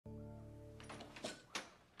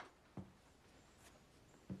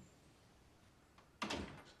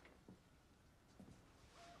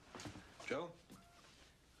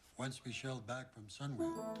When's Michelle back from Sunway?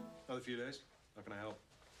 Another few days. How can I help?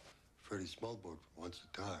 Freddie Smallboat wants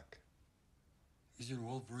to talk. He's in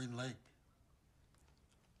Wolverine Lake.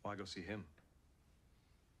 Why go see him?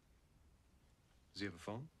 Does he have a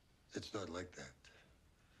phone? It's not like that.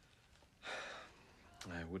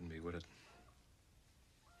 It wouldn't be, would it?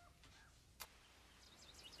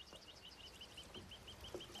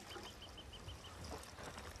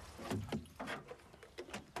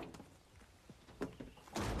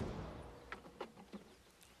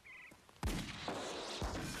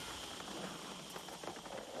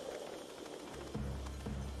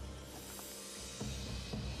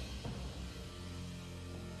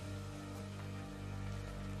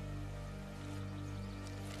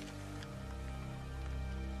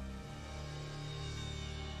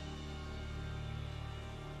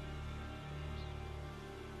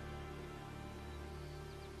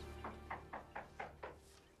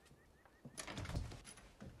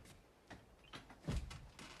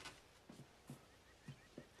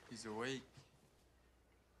 He's awake.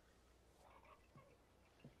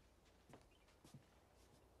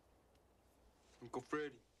 Uncle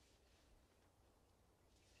Freddy.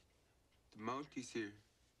 The Mounties here.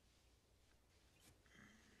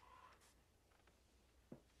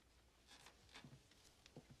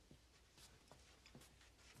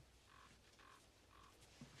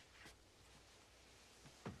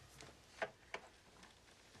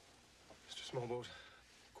 Mr. Smallboat,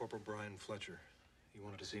 Corporal Brian Fletcher. You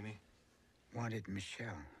wanted to see me? Wanted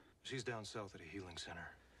Michelle. She's down south at a healing center.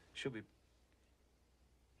 She'll be...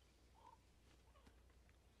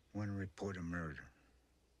 One report of murder.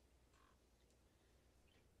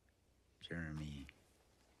 Jeremy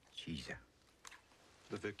Chiza.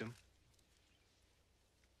 The victim?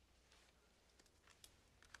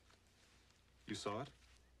 You saw it?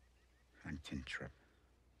 Hunting trip.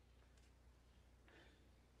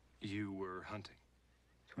 You were hunting?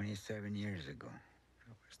 27 years ago.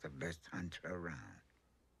 I was the best hunter around.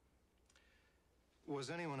 Was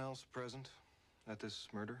anyone else present at this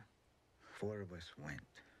murder? 4 of us went.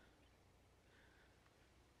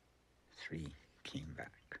 3 came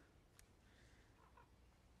back.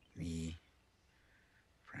 Me,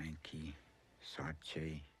 Frankie,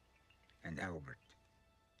 Sache, and Albert.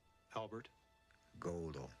 Albert?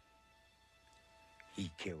 Goldo.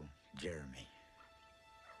 He killed Jeremy.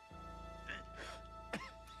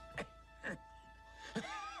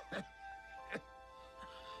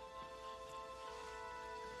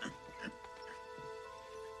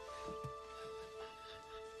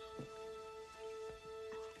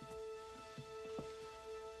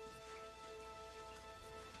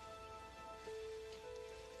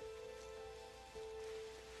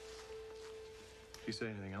 Did you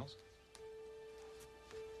say anything else?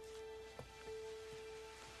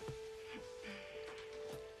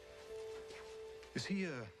 Is he,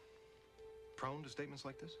 prone to statements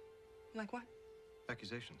like this? Like what?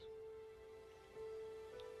 Accusations.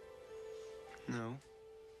 No.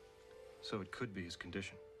 So it could be his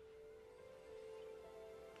condition.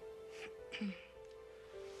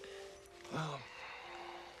 Well,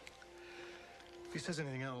 if he says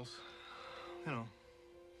anything else,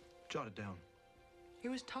 jot it down. He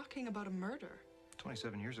was talking about a murder.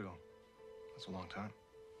 27 years ago. That's a long time.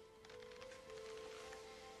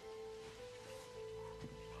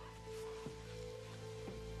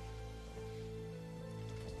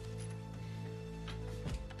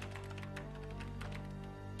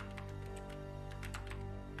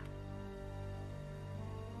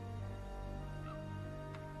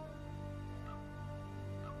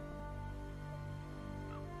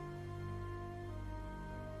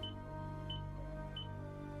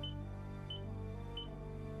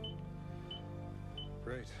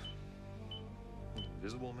 Great.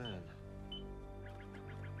 Invisible man.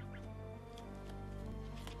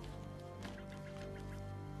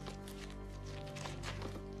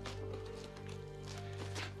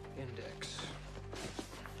 Index.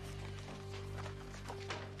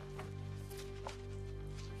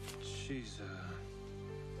 She's,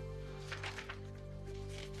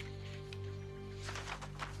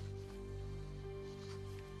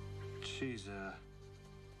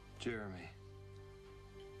 Jeremy.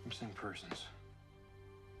 Missing persons.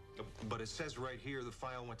 But it says right here the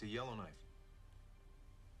file went to Yellowknife.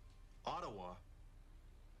 Ottawa?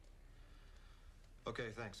 Okay,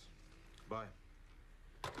 thanks. Bye.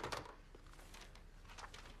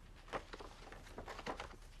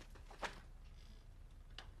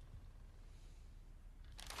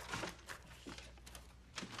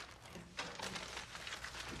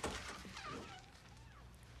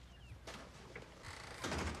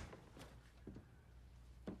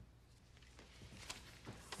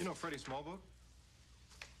 You know Freddie Smallboat?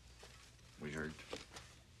 We heard.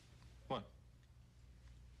 What?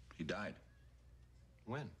 He died.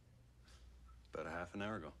 When? About a half an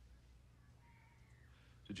hour ago.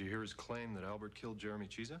 Did you hear his claim that Albert killed Jeremy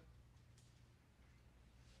Chiza?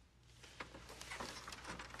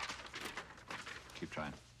 Keep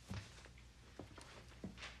trying.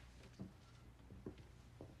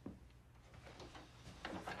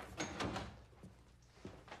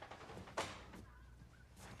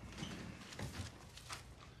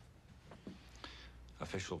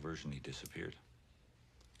 Official version, he disappeared.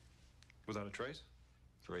 Without a trace?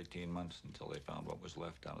 For 18 months until they found what was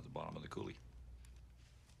left down at the bottom of the coulee.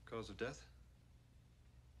 Cause of death?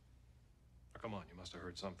 Oh, come on, you must have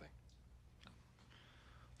heard something.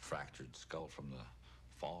 Fractured skull from the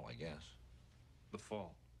fall, I guess. The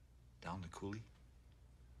fall. Down the coulee?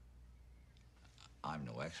 I'm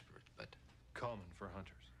no expert, but... Common for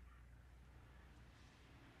hunters.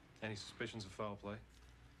 Any suspicions of foul play?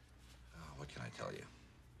 what can I tell you?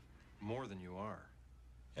 More than you are.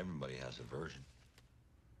 Everybody has a version.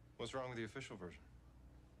 What's wrong with the official version?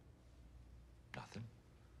 Nothing.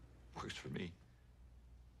 Works for me.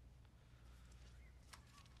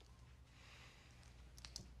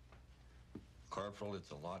 Corporal,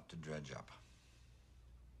 it's a lot to dredge up.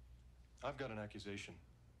 I've got an accusation.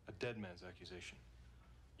 A dead man's accusation.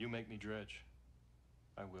 You make me dredge.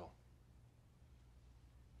 I will.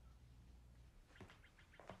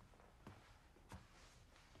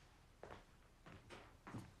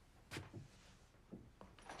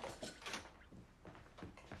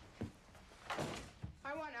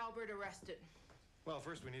 I want Albert arrested. Well,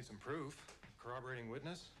 first we need some proof. Corroborating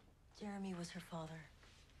witness? Jeremy was her father.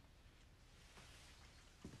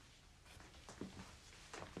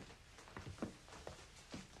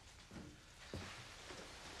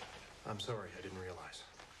 I'm sorry, I didn't realize.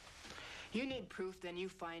 You need proof, then you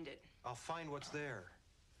find it. I'll find what's there.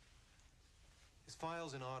 His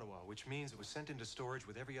file's in Ottawa, which means it was sent into storage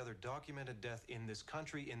with every other documented death in this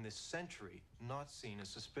country in this century not seen as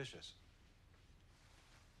suspicious.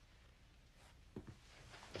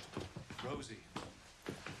 Rosie.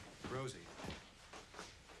 Rosie.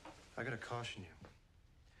 I gotta caution you.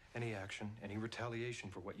 Any action, any retaliation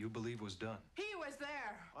for what you believe was done. He was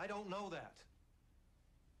there! I don't know that.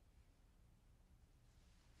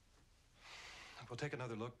 We'll take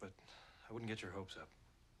another look, but I wouldn't get your hopes up.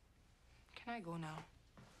 Can I go now?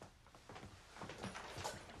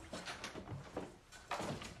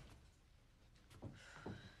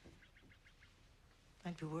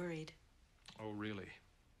 I'd be worried. Oh, really?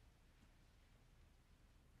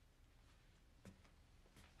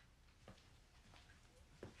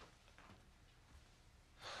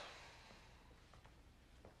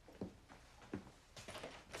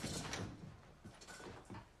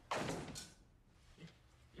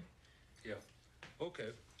 Yeah. Okay.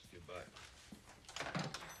 Goodbye.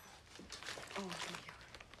 Oh, thank you.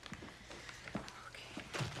 Okay.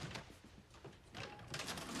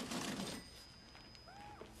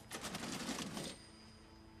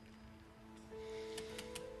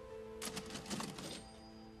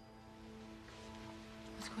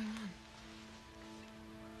 What's going on?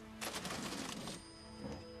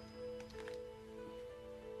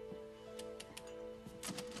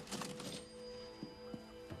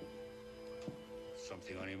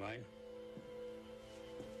 Something on your mind?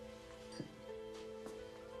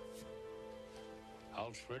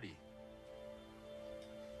 How's Freddie?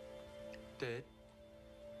 Dead.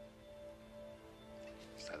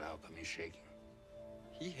 Is that how come he's shaking?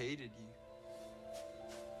 He hated you.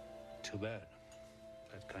 Too bad.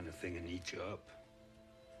 That kind of thing will eat you up.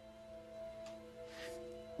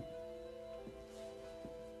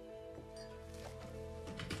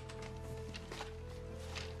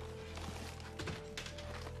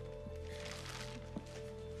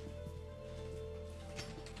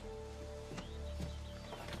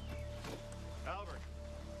 Albert.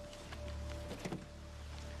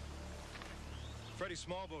 Freddie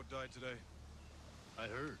Smallboat died today. I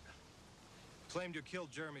heard. Claimed you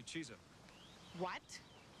killed Jeremy Chiza. What?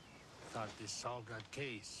 Thought this solved that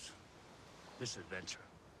case. Misadventure.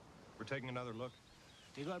 We're taking another look.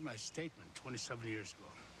 They got my statement 27 years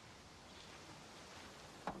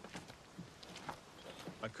ago.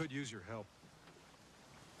 I could use your help.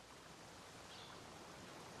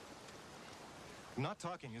 Not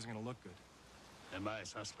talking isn't going to look good. Am I a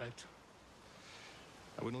suspect?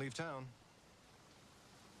 I wouldn't leave town.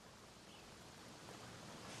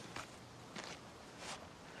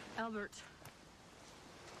 Albert.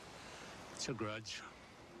 It's a grudge.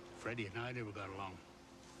 Freddie and I never got along.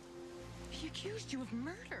 He accused you of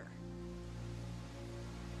murder.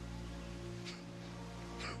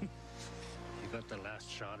 got the last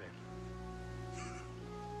shot in.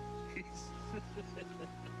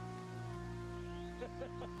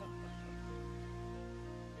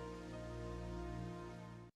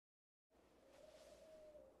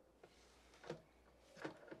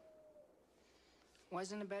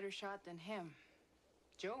 Wasn't a better shot than him.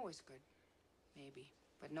 Joe was good, maybe,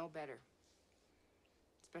 but no better.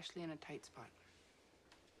 Especially in a tight spot.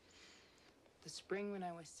 The spring when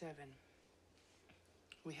I was 7,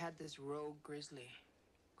 we had this rogue grizzly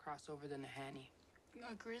cross over the Nahanni.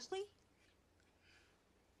 A grizzly?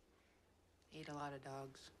 Ate a lot of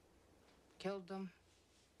dogs. Killed them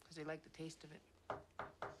because they liked the taste of it.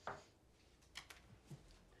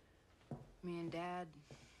 Me and Dad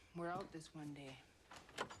were out this one day.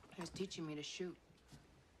 He was teaching me to shoot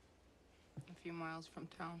a few miles from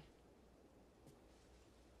town.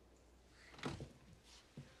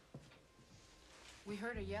 We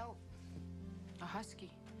heard a yelp, a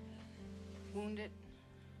husky, wounded,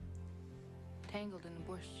 tangled in the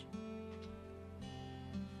bush.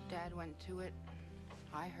 Dad went to it.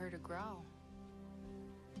 I heard a growl.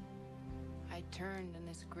 I turned and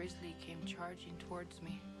this grizzly came charging towards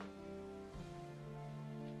me.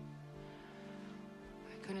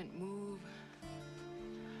 I couldn't move.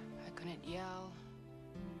 I couldn't yell.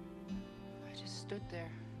 I just stood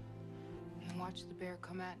there and watched the bear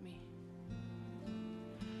come at me.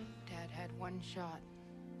 Dad had one shot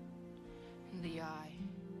in the eye,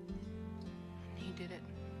 and he did it.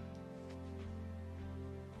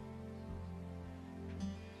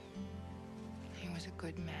 He was a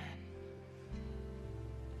good man.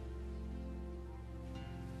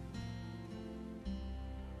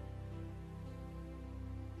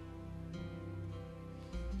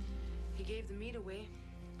 He gave the meat away,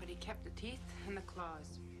 but he kept the teeth and the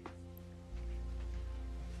claws.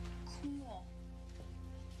 Cool.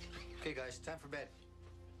 Okay, guys, time for bed.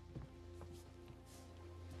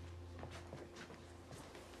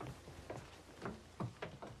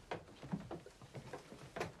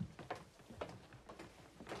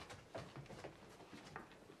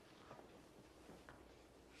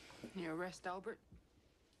 You arrest Albert?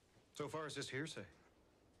 So far, it's just hearsay.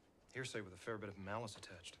 Hearsay with a fair bit of malice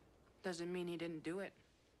attached. Doesn't mean he didn't do it.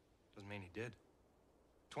 Doesn't mean he did.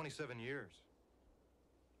 27 years.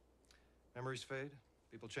 Memories fade.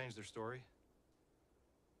 People change their story.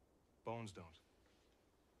 Bones don't.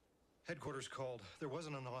 Headquarters called. There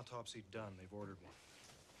wasn't an autopsy done. They've ordered one.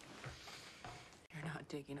 You're not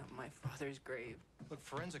digging up my father's grave. Look,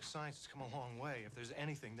 forensic science has come a long way. If there's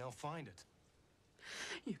anything, they'll find it.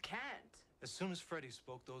 You can't. As soon as Freddie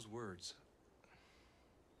spoke those words,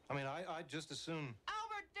 I mean, I'd just as soon...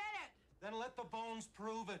 Albert did it! Then let the bones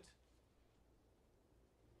prove it.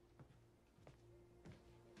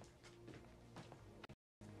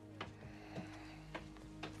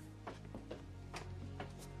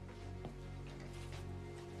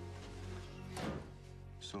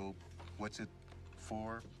 So, what's it,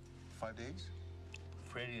 4, 5 days?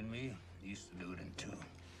 Freddie and me used to do it in 2.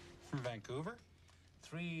 From Vancouver?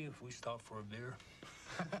 3 if we stop for a beer.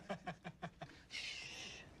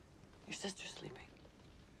 Your sister's sleeping.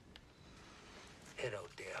 Head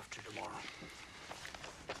out day after tomorrow.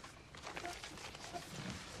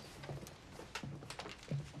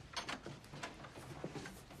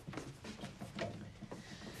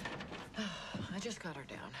 I just got her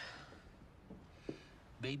down.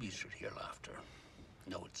 Babies should hear laughter.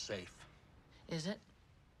 Know it's safe. Is it?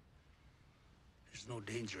 There's no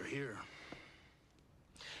danger here.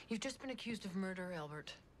 You've just been accused of murder,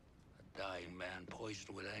 Albert. A dying man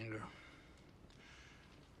poisoned with anger.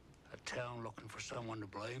 A town looking for someone to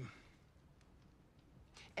blame.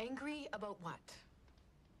 Angry about what?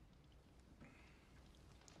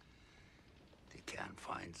 They can't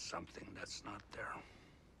find something that's not there.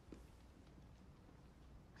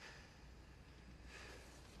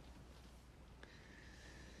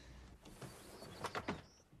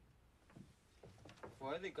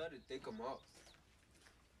 Why they gotta dig him up?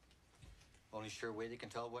 Only sure way they can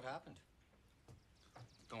tell what happened.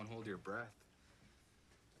 Don't hold your breath.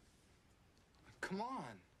 Come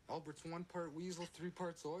on. Albert's 1 part weasel, 3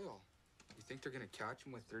 parts oil. You think they're gonna catch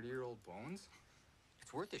him with 30-year-old bones?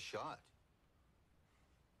 It's worth a shot.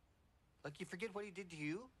 Like, you forget what he did to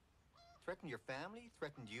you? Threatened your family?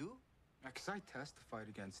 Threatened you? Because I testified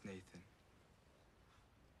against Nathan.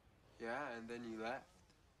 Yeah, and then you left.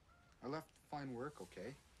 I left to find work,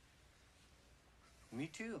 okay? Me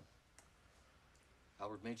too.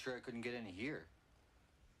 Albert made sure I couldn't get any here.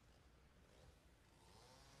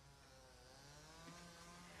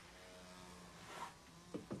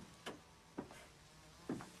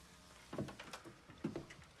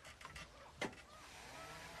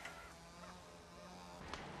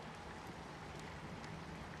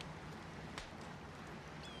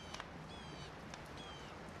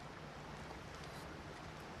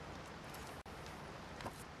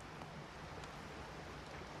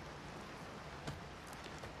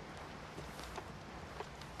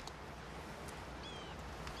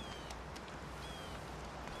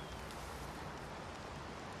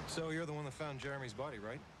 So you're the one that found Jeremy's body,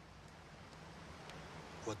 right?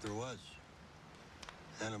 What there was.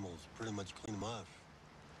 Animals pretty much clean him off.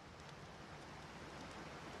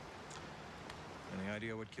 Any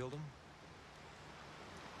idea what killed him?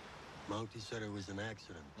 Mountie said it was an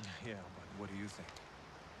accident. Yeah, but what do you think?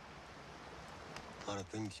 A lot of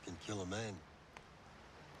things can kill a man.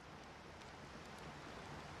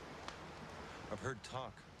 I've heard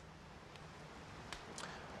talk.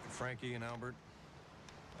 Frankie and Albert,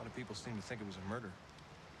 a lot of people seem to think it was a murder.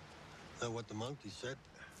 That what the Mountie said?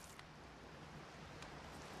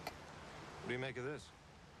 What do you make of this?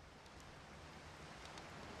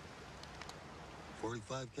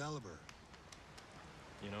 .45 caliber.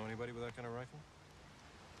 You know anybody with that kind of rifle?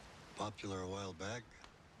 Popular a while back.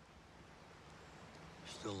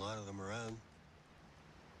 Still a lot of them around.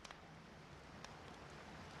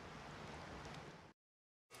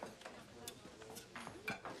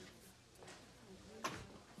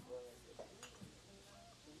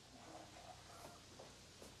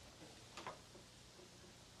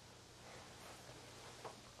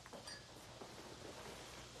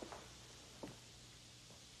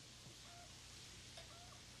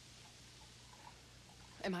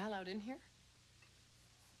 Am I allowed in here?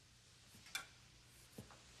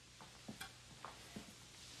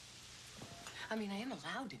 I mean, I am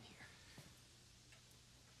allowed in here.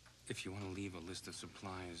 If you want to leave a list of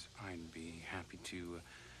supplies, I'd be happy to.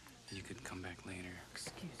 You could come back later.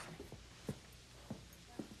 Excuse me.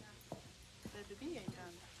 The baby ain't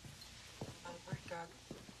done. Albert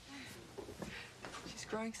got. She's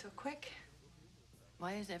growing so quick.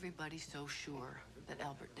 Why is everybody so sure that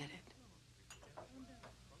Albert did it?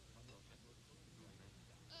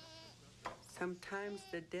 Sometimes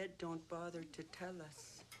the dead don't bother to tell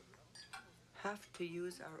us. Have to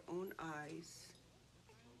use our own eyes.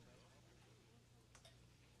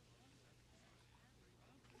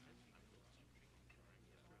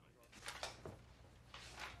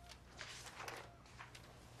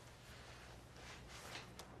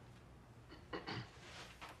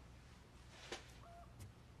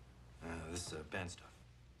 This is band stuff.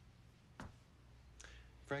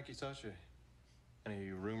 Frankie, Sasha,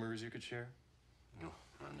 any rumors you could share? No,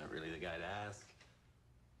 I'm not really the guy to ask.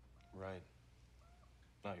 Right.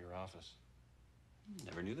 Not your office.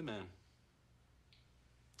 Never knew the man.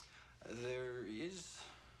 There is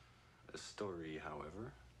a story,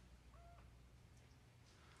 however.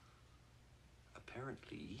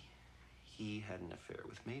 Apparently, he had an affair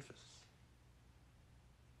with Mavis.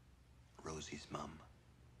 Rosie's mum.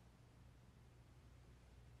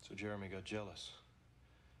 So Jeremy got jealous.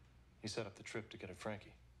 He set up the trip to get at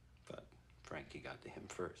Frankie. But Frankie got to him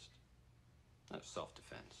first. Out of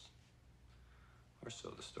self-defense. Or so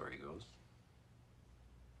the story goes.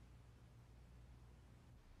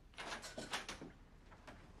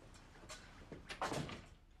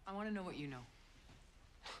 I want to know what you know.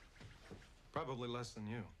 Probably less than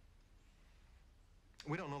you.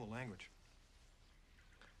 We don't know the language.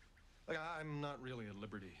 Like, I'm not really at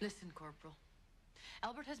liberty. Listen, Corporal.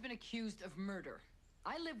 Albert has been accused of murder.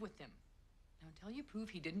 I live with him. Now, until you prove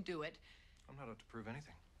he didn't do it... I'm not out to prove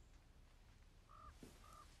anything.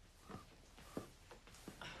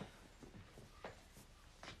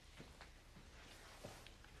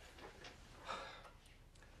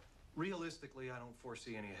 Realistically, I don't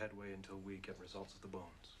foresee any headway until we get results of the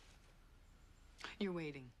bones. You're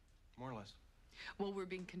waiting. More or less. Well, we're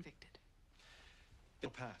being convicted.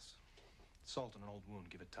 It'll pass. Salt in an old wound.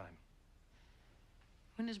 Give it time.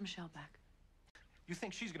 When is Michelle back? You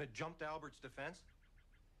think she's gonna jump to Albert's defense?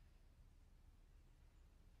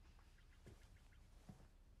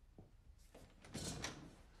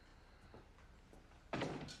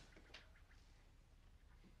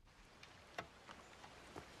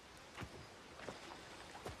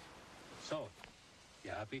 So,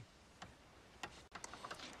 you happy?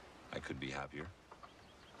 I could be happier.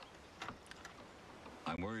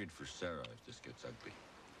 I'm worried for Sarah if this gets ugly.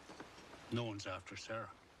 No one's after Sarah.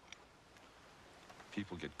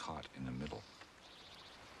 People get caught in the middle.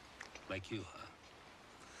 Like you, huh?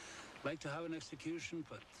 Like to have an execution,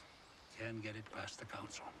 but can't get it past the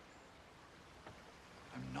council.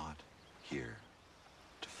 I'm not here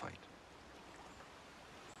to fight.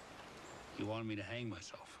 You want me to hang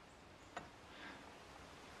myself?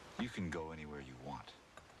 You can go anywhere you want.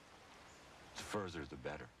 The further, the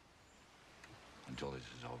better. Until this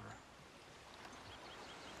is over.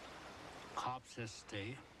 Cop says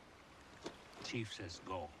stay. Chief says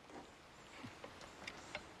go.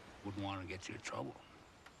 Wouldn't want to get you in trouble.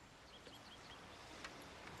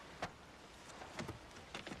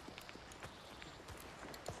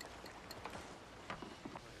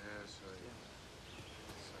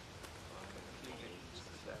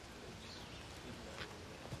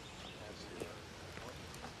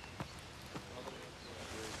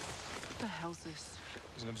 hell's this?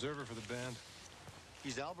 He's an observer for the band.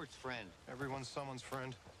 He's Albert's friend. Everyone's someone's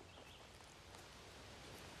friend.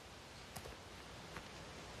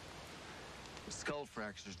 Skull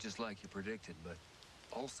fractures just like you predicted, but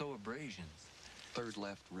also abrasions. Third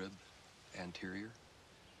left rib, anterior.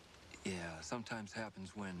 Yeah, sometimes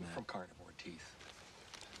happens when... From carnivore teeth.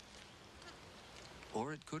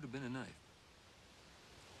 Or it could have been a knife.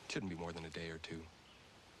 Shouldn't be more than a day or two.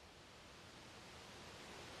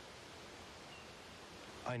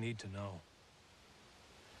 I need to know.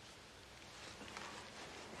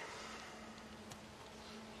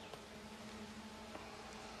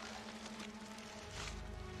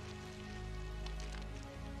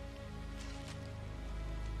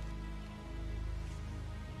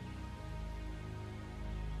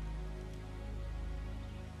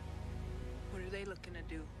 What are they looking to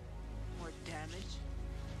do? More damage?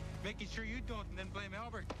 Making sure you don't, and then blame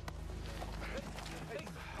Albert.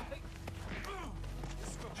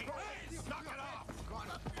 Knock it off!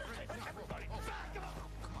 Everybody, back up!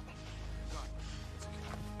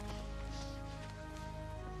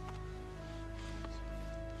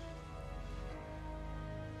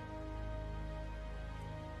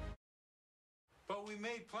 But we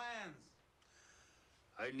made plans.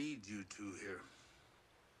 I need you two here.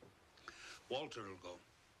 Walter will go.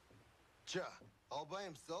 Ja, all by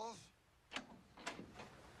himself?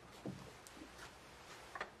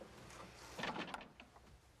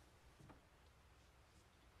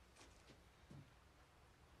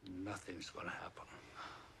 Nothing's gonna happen.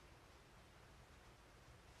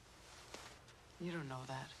 You don't know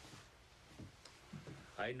that.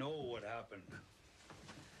 I know what happened.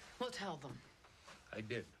 Well, tell them. I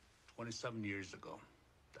did. 27 years ago.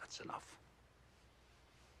 That's enough.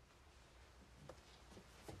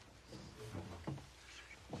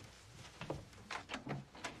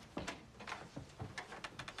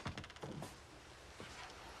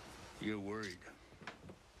 You're worried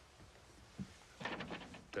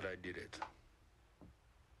that I did it.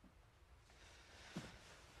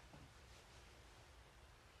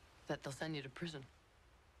 That they'll send you to prison.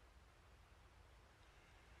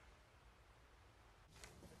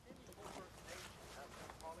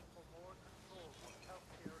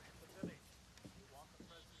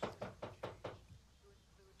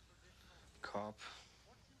 Cop.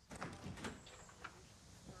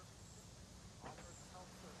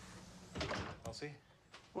 Elsie?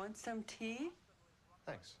 Want some tea?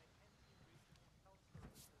 Thanks.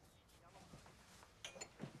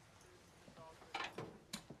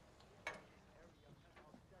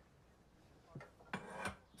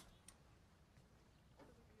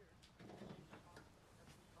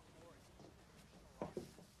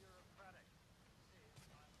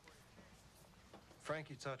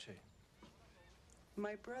 Frankie Tachi.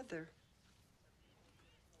 My brother.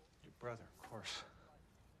 Your brother, of course.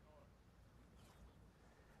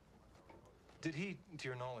 Did he, to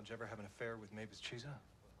your knowledge, ever have an affair with Mavis Chiza?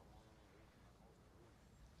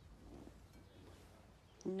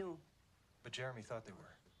 No. But Jeremy thought they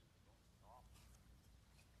were.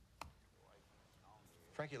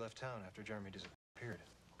 Frankie left town after Jeremy disappeared.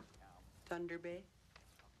 Thunder Bay.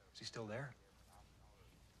 Is he still there?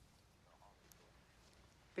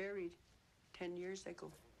 Buried 10 years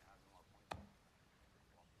ago.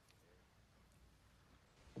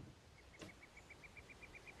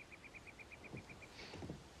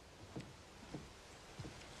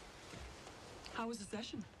 How was the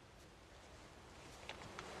session?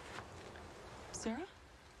 Sarah?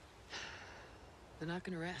 They're not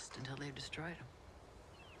going to rest until they've destroyed him.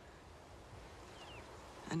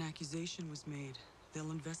 An accusation was made. They'll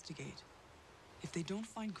investigate. If they don't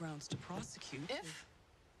find grounds to prosecute... If?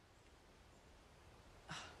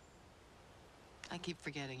 I keep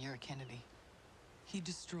forgetting you're a Kennedy. He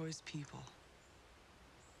destroys people.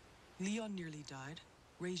 Leon nearly died.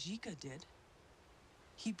 Rejika did.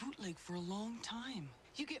 He bootlegged for a long time.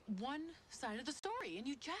 You get one side of the story and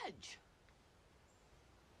you judge.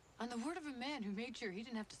 On the word of a man who made sure he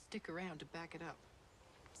didn't have to stick around to back it up.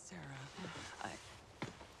 Sarah,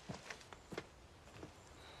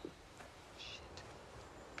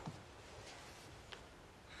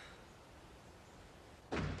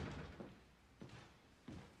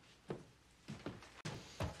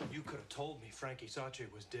 You could have told me Frankie Sache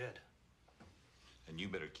was dead. And you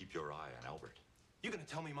better keep your eye on Albert. You gonna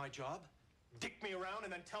tell me my job? Dick me around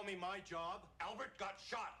and then tell me my job? Albert got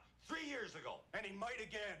shot 3 years ago. And he might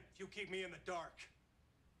again if you keep me in the dark.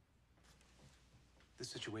 If this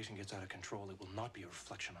situation gets out of control, it will not be a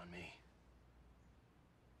reflection on me.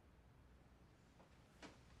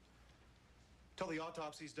 Till the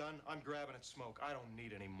autopsy's done, I'm grabbing at smoke. I don't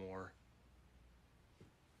need any more.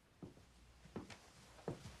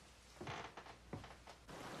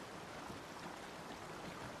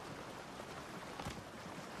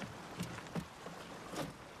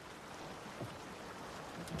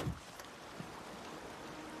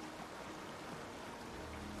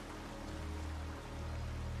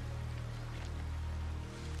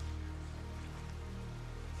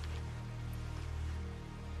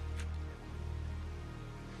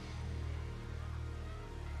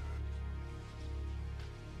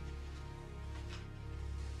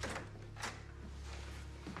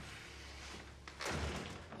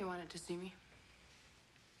 to see me?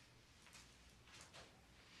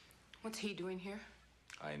 What's he doing here?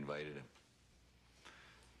 I invited him.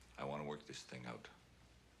 I want to work this thing out.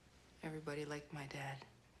 Everybody liked my dad.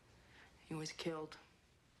 He was killed.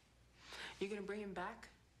 You gonna bring him back?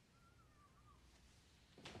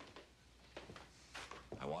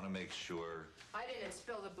 I want to make sure I didn't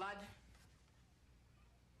spill the blood.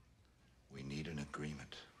 we need an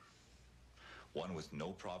agreement. One with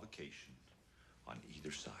no provocation on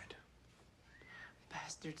either side.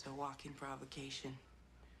 Bastard's a walking provocation.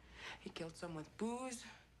 He killed some with booze,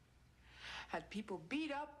 had people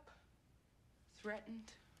beat up,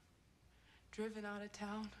 threatened, driven out of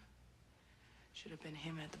town. Should have been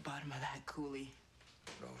him at the bottom of that coulee.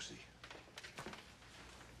 Rosie.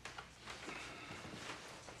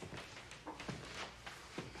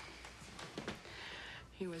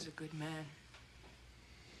 He was a good man.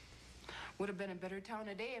 Would have been a better town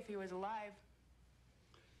today if he was alive.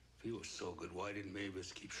 If he was so good, why didn't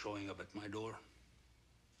Mavis keep showing up at my door?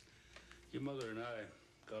 Your mother and I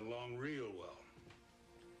got along real well.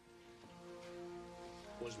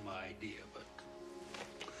 Wasn't my idea, but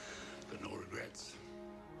no regrets.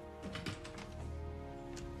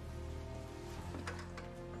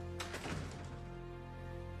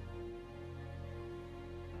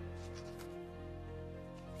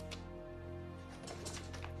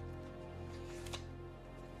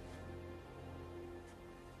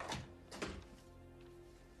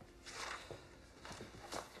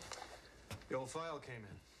 The old file came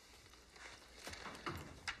in.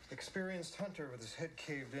 Experienced hunter with his head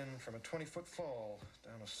caved in from a 20-foot fall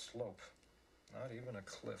down a slope. Not even a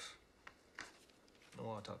cliff. No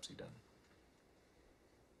autopsy done.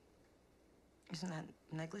 Isn't that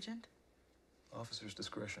negligent? Officer's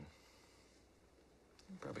discretion.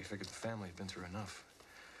 Probably figured the family had been through enough.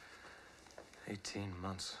 18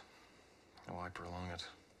 months. Why prolong it?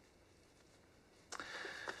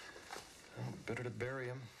 Well, better to bury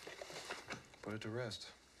him. Put it to rest.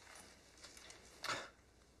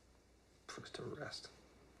 Put it to rest.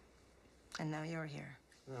 And now you're here.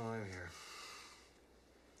 No, I'm here.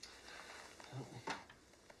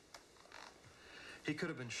 He could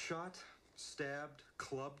have been shot, stabbed,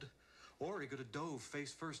 clubbed, or he could have dove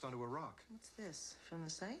face first onto a rock. What's this? From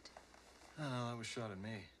the site? Oh, no, that was shot at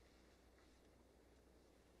me.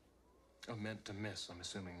 Oh, meant to miss, I'm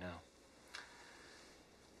assuming now.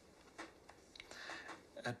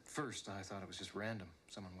 At first, I thought it was just random,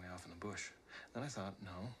 someone way off in the bush. Then I thought,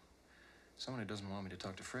 no, someone who doesn't want me to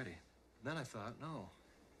talk to Freddie. Then I thought, no,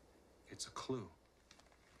 it's a clue.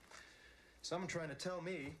 Someone trying to tell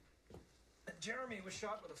me that Jeremy was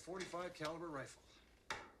shot with a .45 caliber rifle.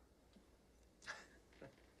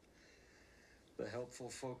 The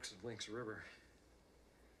helpful folks of Lynx River.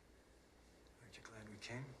 Aren't you glad we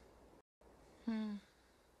came?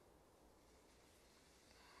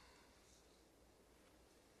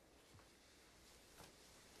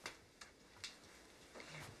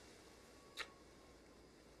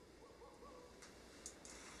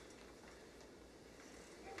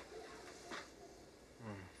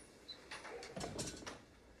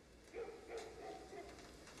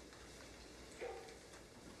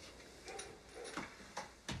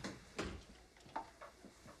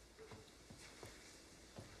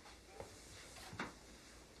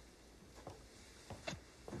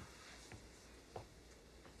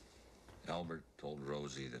 Albert told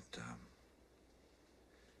Rosie that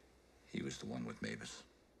he was the one with Mavis.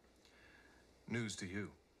 News to you.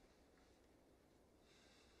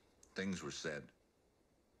 Things were said.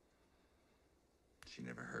 She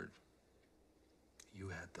never heard. You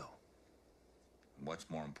had, though. And what's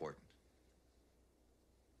more important?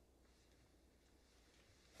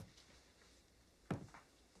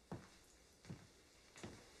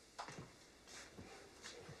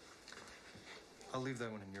 I'll leave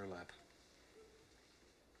that one in your lap.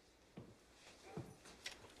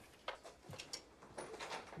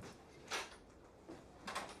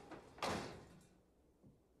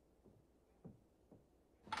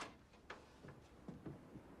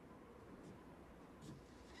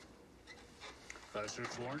 Got a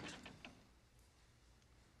search warrant?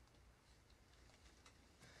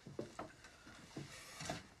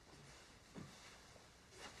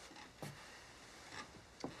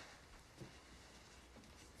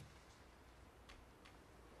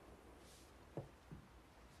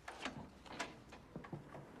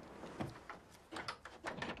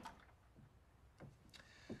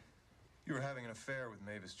 You were having an affair with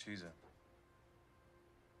Mavis Chiza.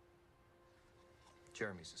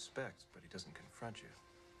 Jeremy suspects, but he doesn't confront you.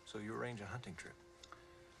 So you arrange a hunting trip.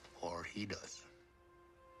 Or he does.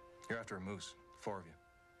 You're after a moose, 4 of you.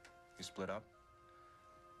 You split up?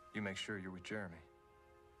 You make sure you're with Jeremy.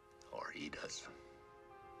 Or he does.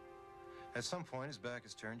 At some point, his back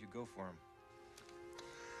is turned, you go for him.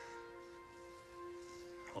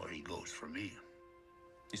 Or he goes for me.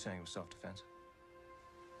 You saying it was self-defense?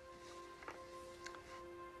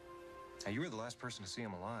 Hey, you were the last person to see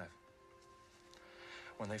him alive.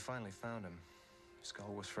 When they finally found him, his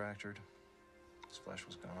skull was fractured, his flesh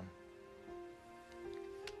was gone.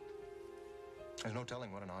 There's no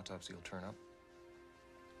telling what an autopsy will turn up.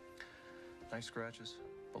 Knife scratches,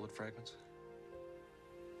 bullet fragments.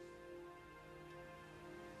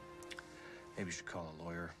 Maybe you should call a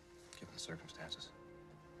lawyer, given the circumstances.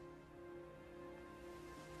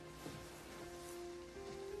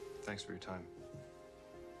 Thanks for your time.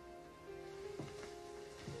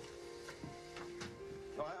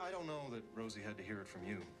 I don't know that Rosie had to hear it from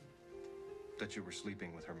you, that you were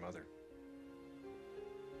sleeping with her mother.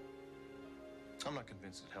 I'm not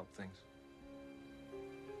convinced it helped things.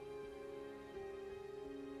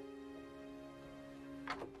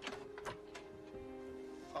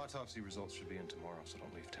 Autopsy results should be in tomorrow, so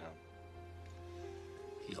don't leave town.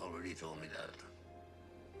 He already told me that.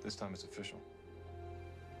 This time it's official.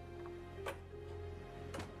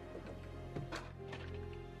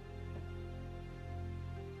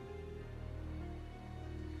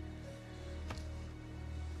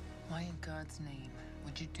 Why in God's name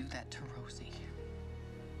would you do that to Rosie?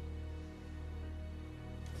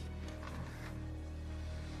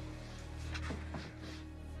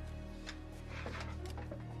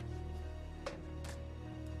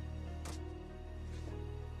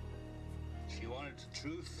 She wanted the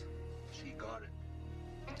truth. She got it.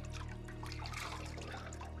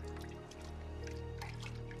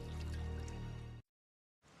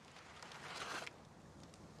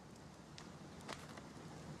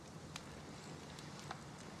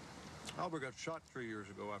 Albert got shot 3 years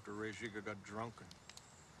ago after Ray Shiga got drunk and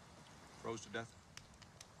froze to death.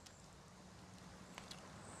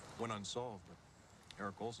 Went unsolved, but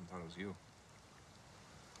Eric Olson thought it was you.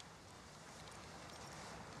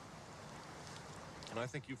 And I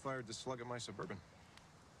think you fired the slug at my Suburban.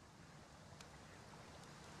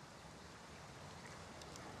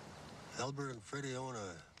 Albert and Freddie own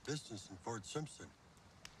a business in Fort Simpson.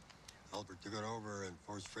 Albert took it over and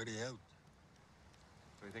forced Freddie out.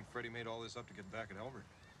 So you think Freddie made all this up to get back at Albert?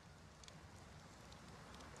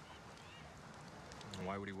 And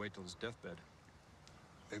why would he wait till his deathbed?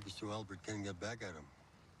 Maybe so Albert can get back at him.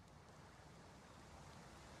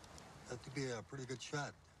 That'd be a pretty good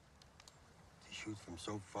shot. To shoot from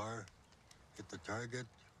so far, hit the target,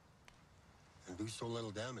 and do so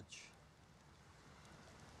little damage.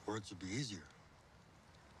 Words would be easier.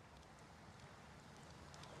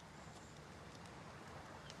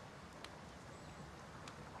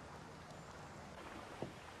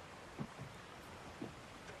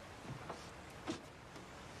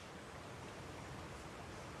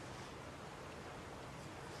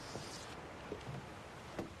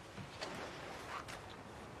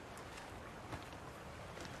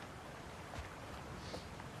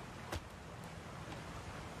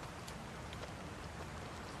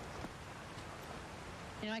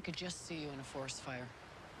 You know, I could just see you in a forest fire.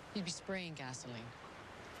 You'd be spraying gasoline.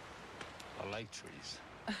 I like trees.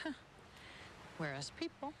 Whereas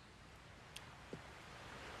people...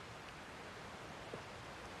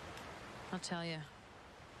 I'll tell you,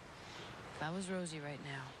 if I was Rosie right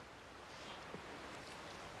now...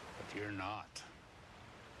 But you're not.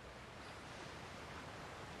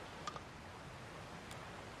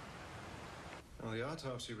 Well, the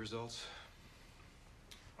autopsy results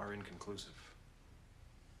are inconclusive.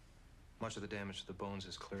 Much of the damage to the bones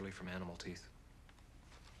is clearly from animal teeth.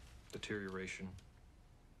 Deterioration,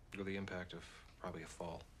 or the impact of probably a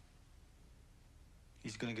fall.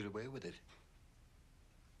 He's gonna get away with it.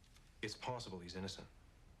 It's possible he's innocent.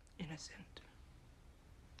 Innocent.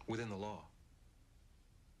 Within the law.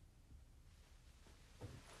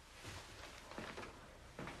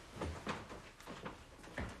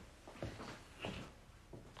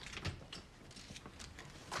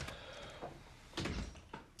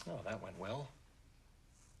 Oh, that went well.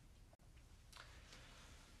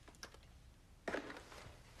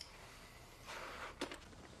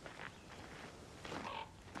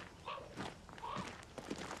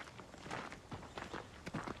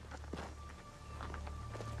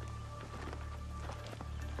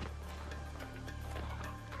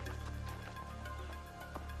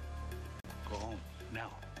 Go home,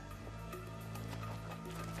 now.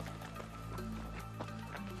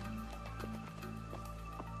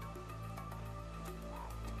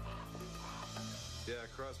 Yeah,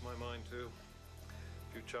 it crossed my mind too.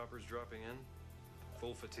 A few choppers dropping in,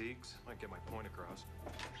 Full fatigues. Might get my point across.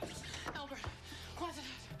 Albert, what's it?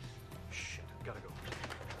 Shit, gotta go.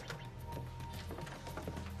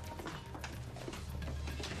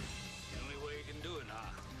 The only way you can do it, huh?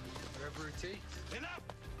 Wherever it takes. Enough!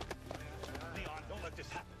 Leon, don't let this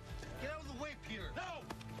happen. Get out of the way, Peter. No!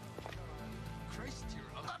 Christ,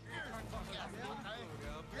 you're up.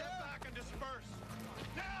 Get back and disperse.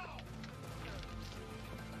 Now!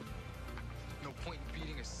 No point in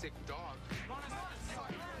beating a sick dog.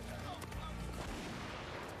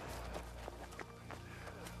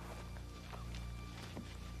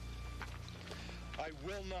 I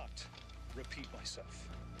will not repeat myself.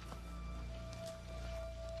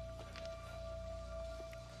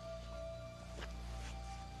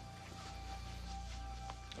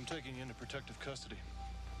 I'm taking you into protective custody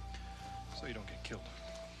so you don't get killed.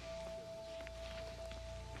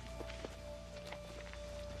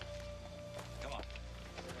 Come on.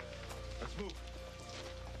 Let's move.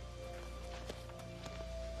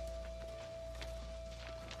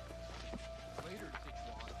 Later,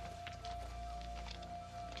 Tijuana.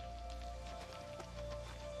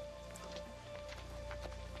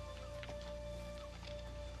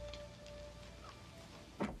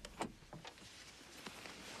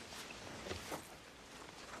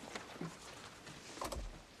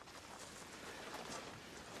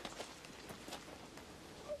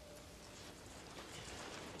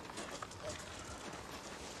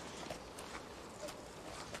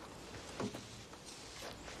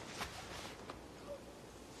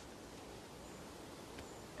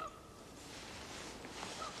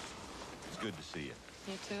 It's good to see you.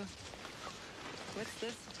 You too. What's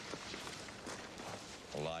this?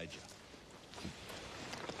 Elijah.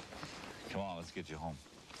 Come on, let's get you home.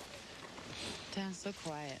 Town's so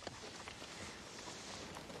quiet.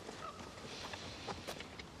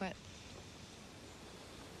 What?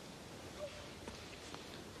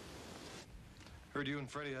 Heard you and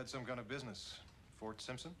Freddie had some kind of business. Fort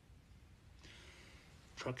Simpson?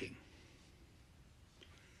 Trucking.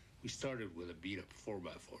 We started with a beat-up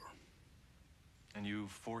 4x4. And you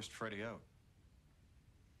forced Freddie out?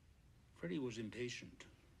 Freddie was impatient.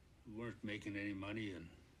 We weren't making any money, and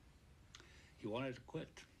he wanted to quit.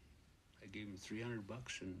 I gave him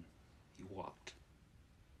 $300 and he walked.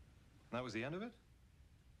 That was the end of it?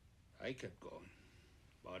 I kept going.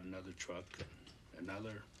 Bought another truck and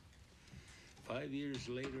another. 5 years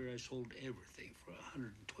later, I sold everything for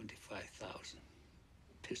 $125,000.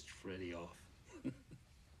 Pissed Freddie off.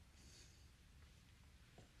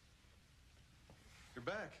 You're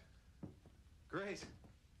back. Great.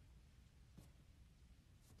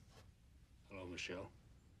 Hello, Michelle.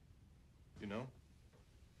 You know?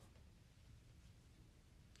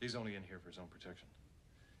 He's only in here for his own protection.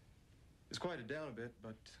 It's quieted down a bit,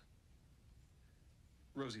 but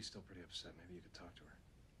Rosie's still pretty upset. Maybe you could talk to her.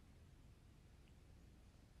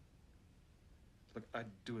 Look,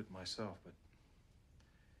 I'd do it myself, but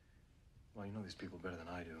well, you know these people better than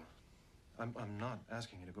I do. I'm not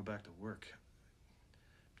asking you to go back to work.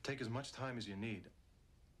 Take as much time as you need,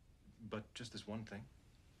 but just this one thing.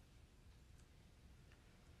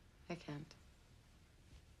 I can't.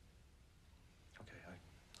 Okay,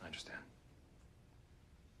 I understand.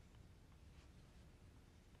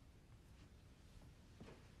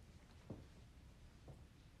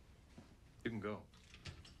 You can go.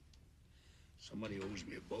 Somebody owes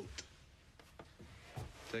me a boat.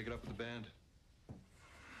 Take it up with the band.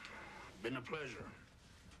 Been a pleasure.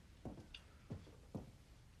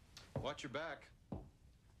 Watch your back for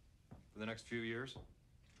the next few years.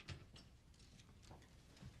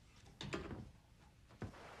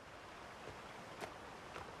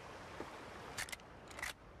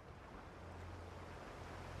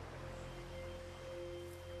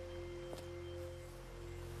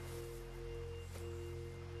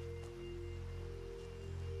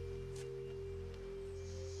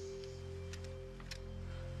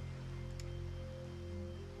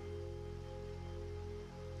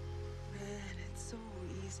 Man, it's so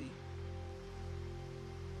easy.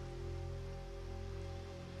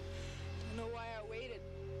 Don't know why I waited.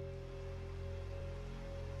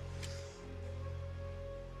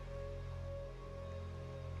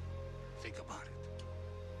 Think about it.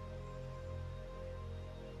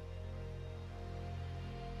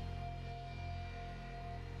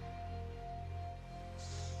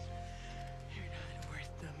 You're not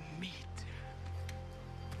worth the meat.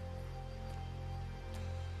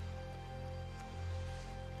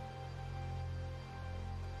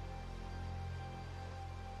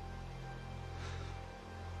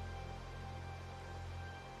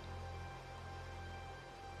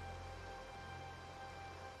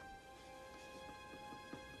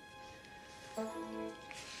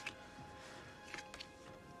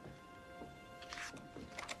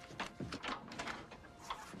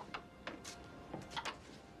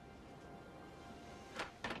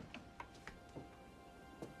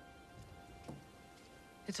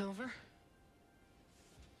 It's over?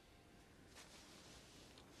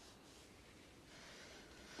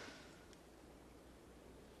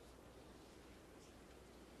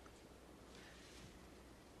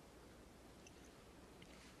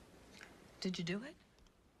 Did you do it? It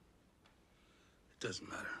doesn't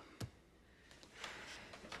matter.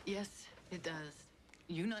 Yes, it does.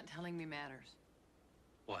 You not telling me matters.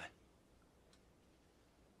 Why?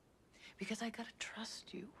 Because I gotta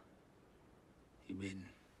trust you. You mean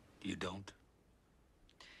you don't?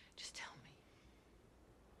 Just tell me.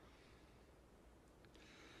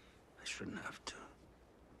 I shouldn't have to.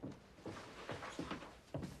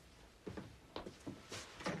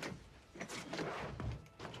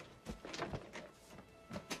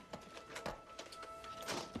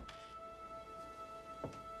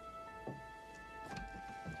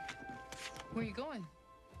 Where are you going?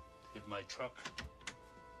 In my truck.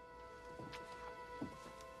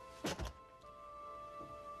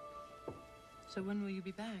 So when will you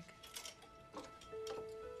be back?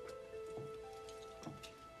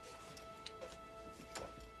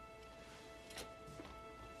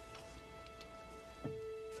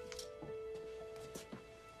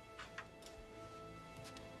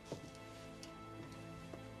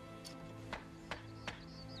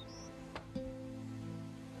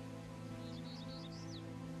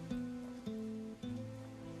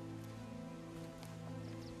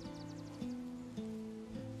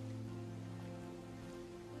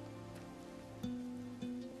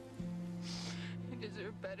 You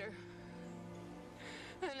deserve better.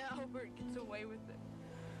 And Albert gets away with it.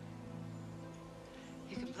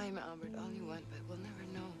 You can blame Albert all you want, but we'll never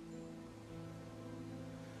know.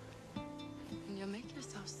 And you'll make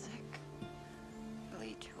yourself sick. It'll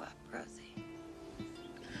eat you up, Rosie.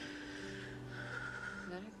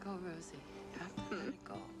 Let it go, Rosie. After